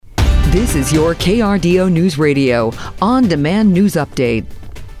This is your KRDO News Radio on-demand news update.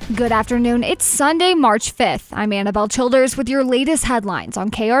 Good afternoon. It's Sunday, March 5th. I'm Annabelle Childers with your latest headlines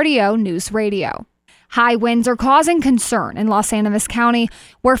on KRDO News Radio. High winds are causing concern in Los Animas County,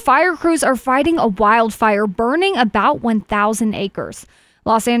 where fire crews are fighting a wildfire burning about 1,000 acres.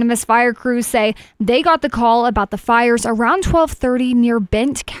 Los Animas fire crews say they got the call about the fires around 12:30 near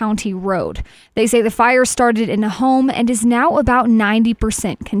Bent County Road. They say the fire started in a home and is now about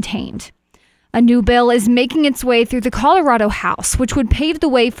 90% contained. A new bill is making its way through the Colorado House, which would pave the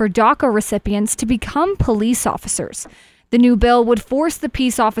way for DACA recipients to become police officers. The new bill would force the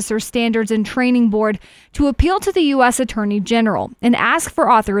Peace Officer Standards and Training Board to appeal to the U.S. Attorney General and ask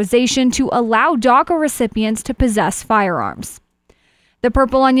for authorization to allow DACA recipients to possess firearms. The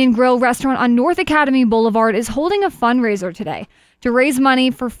Purple Onion Grill restaurant on North Academy Boulevard is holding a fundraiser today to raise money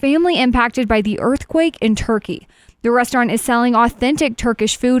for family impacted by the earthquake in Turkey. The restaurant is selling authentic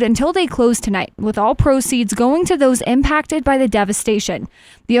Turkish food until they close tonight, with all proceeds going to those impacted by the devastation.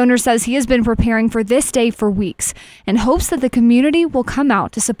 The owner says he has been preparing for this day for weeks and hopes that the community will come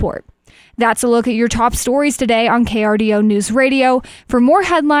out to support. That's a look at your top stories today on KRDO News Radio. For more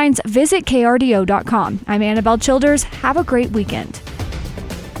headlines, visit krdo.com. I'm Annabelle Childers. Have a great weekend.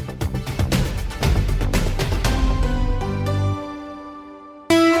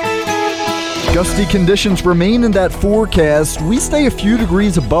 Gusty conditions remain in that forecast. We stay a few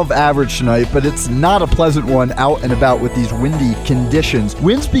degrees above average tonight, but it's not a pleasant one out and about with these windy conditions.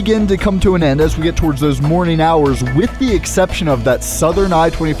 Winds begin to come to an end as we get towards those morning hours, with the exception of that southern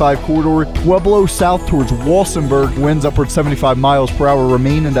I-25 corridor. Pueblo south towards Walsenburg, winds upward 75 miles per hour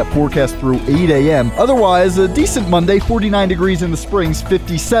remain in that forecast through 8 a.m. Otherwise, a decent Monday, 49 degrees in the Springs,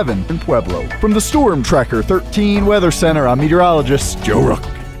 57 in Pueblo. From the Storm Tracker 13 Weather Center, I'm meteorologist Joe Rook.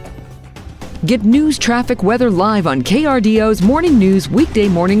 Get news, traffic, weather live on KRDO's Morning News weekday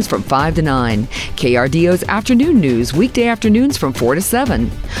mornings from 5 to 9. KRDO's Afternoon News weekday afternoons from 4 to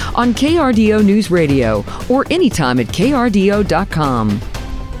 7. On KRDO News Radio or anytime at krdo.com.